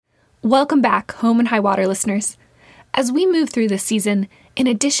Welcome back, Home and High Water listeners. As we move through this season, in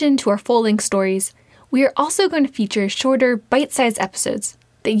addition to our full-length stories, we are also going to feature shorter, bite-sized episodes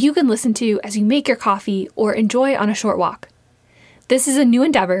that you can listen to as you make your coffee or enjoy on a short walk. This is a new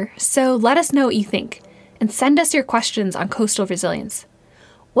endeavor, so let us know what you think, and send us your questions on coastal resilience.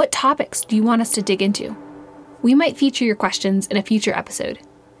 What topics do you want us to dig into? We might feature your questions in a future episode.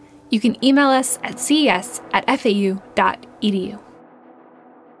 You can email us at ces@fau.edu.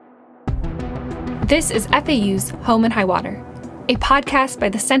 This is FAU's Home and High Water, a podcast by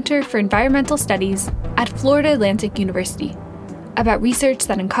the Center for Environmental Studies at Florida Atlantic University about research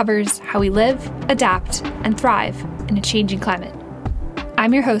that uncovers how we live, adapt, and thrive in a changing climate.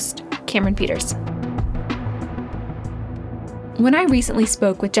 I'm your host, Cameron Peters. When I recently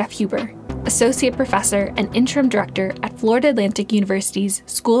spoke with Jeff Huber, Associate Professor and Interim Director at Florida Atlantic University's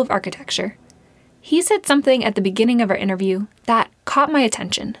School of Architecture, he said something at the beginning of our interview that caught my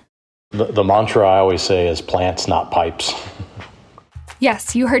attention. The mantra I always say is plants, not pipes.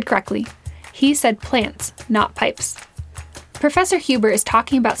 Yes, you heard correctly. He said plants, not pipes. Professor Huber is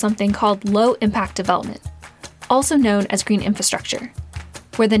talking about something called low-impact development, also known as green infrastructure,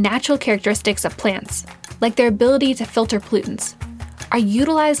 where the natural characteristics of plants, like their ability to filter pollutants, are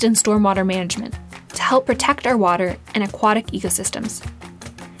utilized in stormwater management to help protect our water and aquatic ecosystems.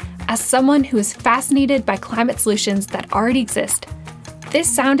 As someone who is fascinated by climate solutions that already exist, this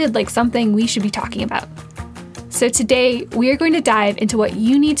sounded like something we should be talking about. So today, we are going to dive into what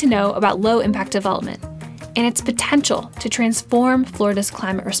you need to know about low-impact development and its potential to transform Florida's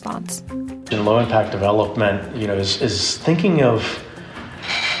climate response. And low-impact development, is thinking of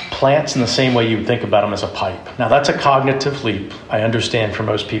plants in the same way you would think about them as a pipe. Now, that's a cognitive leap. I understand for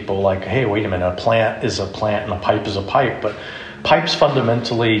most people, like, hey, wait a minute, a plant is a plant and a pipe is a pipe. But pipes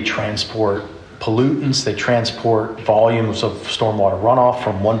fundamentally transport pollutants, they transport volumes of stormwater runoff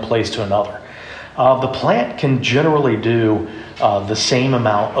from one place to another. The plant can generally do the same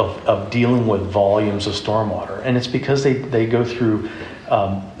amount of dealing with volumes of stormwater, and it's because they go through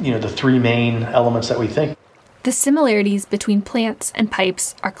the three main elements that we think. The similarities between plants and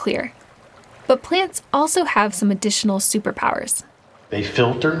pipes are clear, but plants also have some additional superpowers. They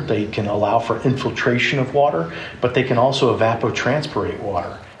filter, they can allow for infiltration of water, but they can also evapotranspirate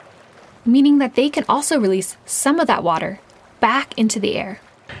water. Meaning that they can also release some of that water back into the air.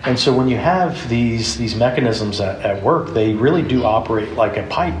 And so when you have these mechanisms at work, they really do operate like a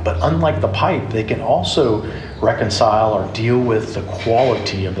pipe, but unlike the pipe, they can also reconcile or deal with the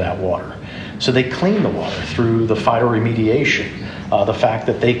quality of that water. So they clean the water through the phytoremediation, the fact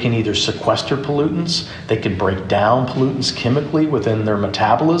that they can either sequester pollutants, they can break down pollutants chemically within their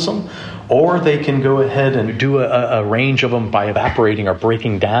metabolism, or they can go ahead and do a range of them by evaporating or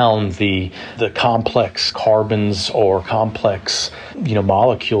breaking down the complex carbons or complex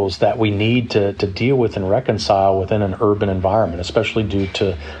molecules that we need to deal with and reconcile within an urban environment, especially due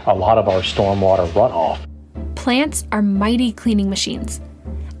to a lot of our stormwater runoff. Plants are mighty cleaning machines,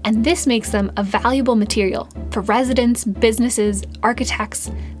 and this makes them a valuable material for residents, businesses,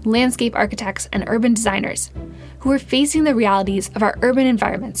 architects, landscape architects, and urban designers who are facing the realities of our urban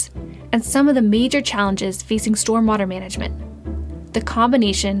environments and some of the major challenges facing stormwater management, the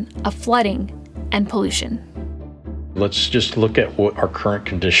combination of flooding and pollution. Let's just look at what our current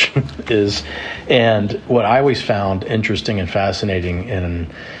condition is. And what I always found interesting and fascinating in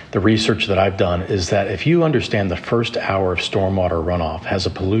the research that I've done is that if you understand the first hour of stormwater runoff has a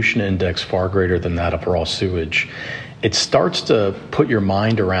pollution index far greater than that of raw sewage, it starts to put your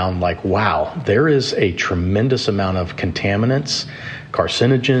mind around like, wow, there is a tremendous amount of contaminants,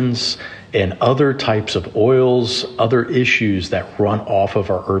 carcinogens, and other types of oils, other issues that run off of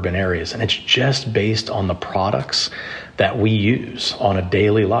our urban areas. And it's just based on the products that we use on a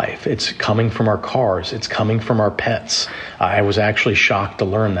daily life. It's coming from our cars. It's coming from our pets. I was actually shocked to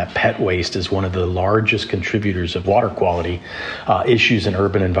learn that pet waste is one of the largest contributors of water quality issues in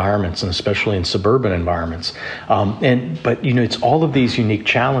urban environments, and especially in suburban environments. But it's all of these unique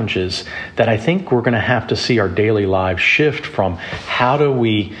challenges that I think we're going to have to see our daily lives shift from how do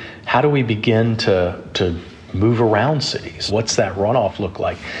we begin to move around cities? What's that runoff look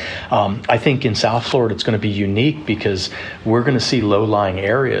like? I think in South Florida, it's going to be unique because we're going to see low-lying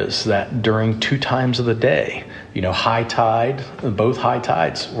areas that during two times of the day, high tide, both high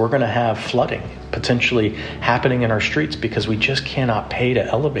tides, we're going to have flooding potentially happening in our streets because we just cannot pay to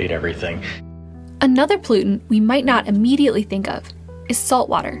elevate everything. Another pollutant we might not immediately think of is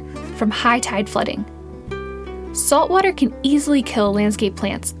saltwater from high tide flooding. Saltwater can easily kill landscape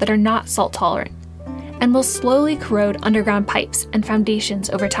plants that are not salt tolerant and will slowly corrode underground pipes and foundations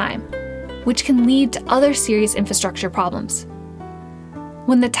over time, which can lead to other serious infrastructure problems.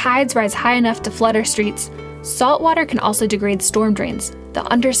 When the tides rise high enough to flood our streets, salt water can also degrade storm drains, the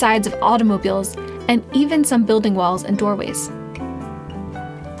undersides of automobiles, and even some building walls and doorways.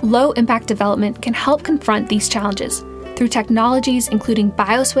 Low-impact development can help confront these challenges through technologies including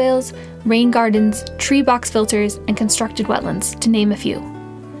bioswales, rain gardens, tree box filters, and constructed wetlands, to name a few.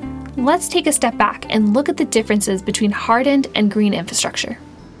 Let's take a step back and look at the differences between hardened and green infrastructure.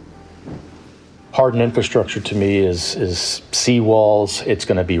 Hardened infrastructure to me is seawalls. It's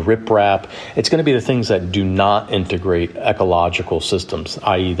going to be riprap. It's going to be the things that do not integrate ecological systems,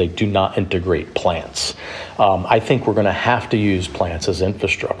 i.e. they do not integrate plants. I think we're going to have to use plants as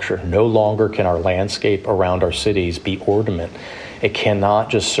infrastructure. No longer can our landscape around our cities be ornament. It cannot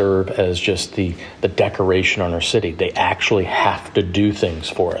just serve as just the decoration on our city. They actually have to do things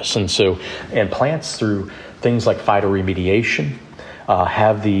for us. And plants, through things like phytoremediation,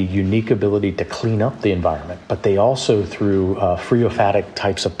 have the unique ability to clean up the environment, but they also, through phreophatic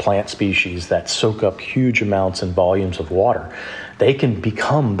types of plant species that soak up huge amounts and volumes of water, they can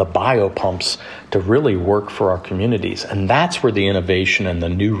become the biopumps to really work for our communities. And that's where the innovation and the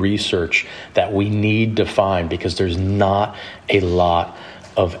new research that we need to find, because there's not a lot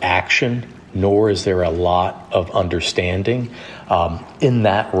of action, nor is there a lot of understanding in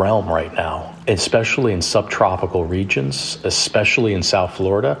that realm right now, especially in subtropical regions, especially in South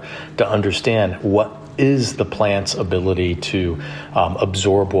Florida, to understand what is the plant's ability to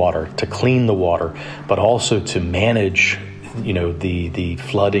absorb water, to clean the water, but also to manage the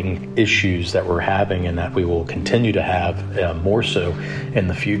flooding issues that we're having and that we will continue to have more so in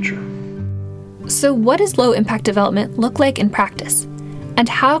the future. So what does low-impact development look like in practice? And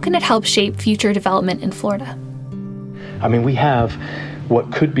how can it help shape future development in Florida? I mean, we have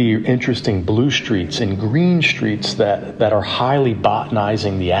what could be interesting blue streets and green streets that are highly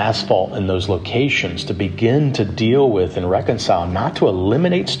botanizing the asphalt in those locations to begin to deal with and reconcile, not to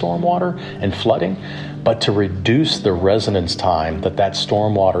eliminate stormwater and flooding, but to reduce the residence time that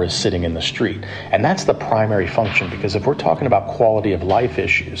stormwater is sitting in the street. And that's the primary function, because if we're talking about quality of life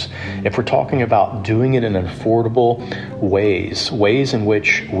issues, if we're talking about doing it in affordable ways in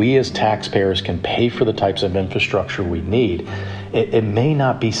which we as taxpayers can pay for the types of infrastructure we need, it may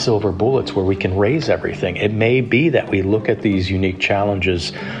not be silver bullets where we can raise everything. It may be that we look at these unique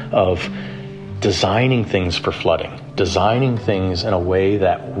challenges of designing things for flooding, designing things in a way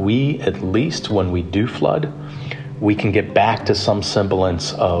that we, at least when we do flood, we can get back to some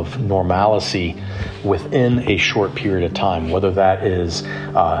semblance of normalcy within a short period of time, whether that is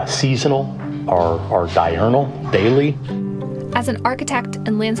seasonal or diurnal, daily. As an architect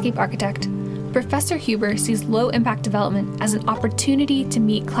and landscape architect, Professor Huber sees low-impact development as an opportunity to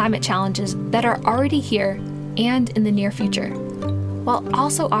meet climate challenges that are already here and in the near future, while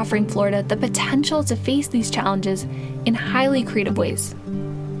also offering Florida the potential to face these challenges in highly creative ways.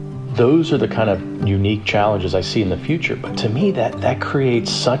 Those are the kind of unique challenges I see in the future. But to me, that creates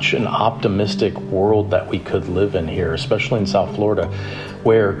such an optimistic world that we could live in here, especially in South Florida,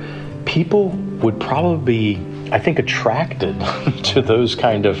 where people would probably be, I think, attracted to those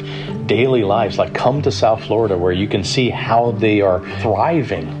kind of daily lives. Like, come to South Florida where you can see how they are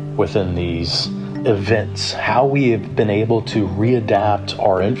thriving within these events, how we have been able to readapt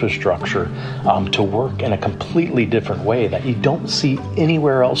our infrastructure to work in a completely different way that you don't see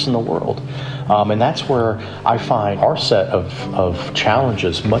anywhere else in the world. And that's where I find our set of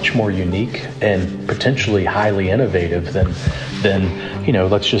challenges much more unique and potentially highly innovative than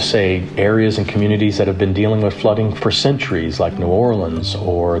let's just say areas and communities that have been dealing with flooding for centuries, like New Orleans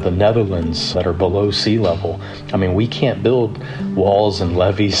or the Netherlands, that are below sea level. I mean, we can't build walls and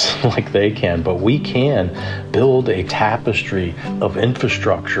levees like they can, but we can build a tapestry of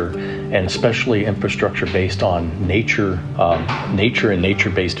infrastructure, and especially infrastructure based on nature and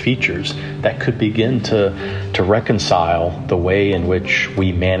nature-based features that could begin to reconcile the way in which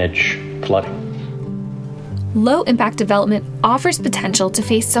we manage flooding. Low-impact development offers potential to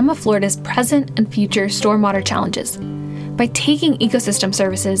face some of Florida's present and future stormwater challenges by taking ecosystem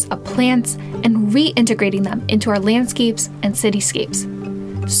services of plants and reintegrating them into our landscapes and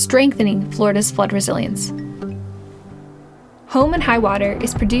cityscapes, strengthening Florida's flood resilience. Home and High Water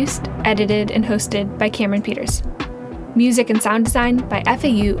is produced, edited, and hosted by Cameron Peters. Music and sound design by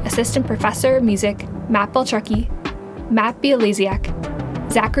FAU Assistant Professor of Music Matt Beltrucki, Matt Bialasiak,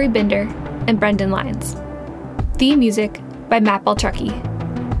 Zachary Binder, and Brendan Lyons. Theme music by Matt Beltrucki.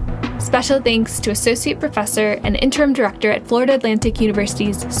 Special thanks to Associate Professor and Interim Director at Florida Atlantic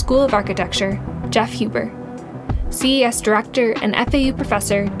University's School of Architecture, Jeff Huber, CES Director and FAU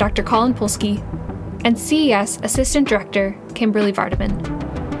Professor Dr. Colin Polsky, and CES Assistant Director Kimberly Vardaman.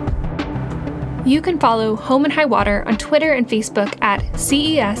 You can follow Home and High Water on Twitter and Facebook at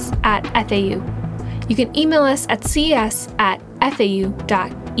CES@FAU. You can email us at ces@fau.edu.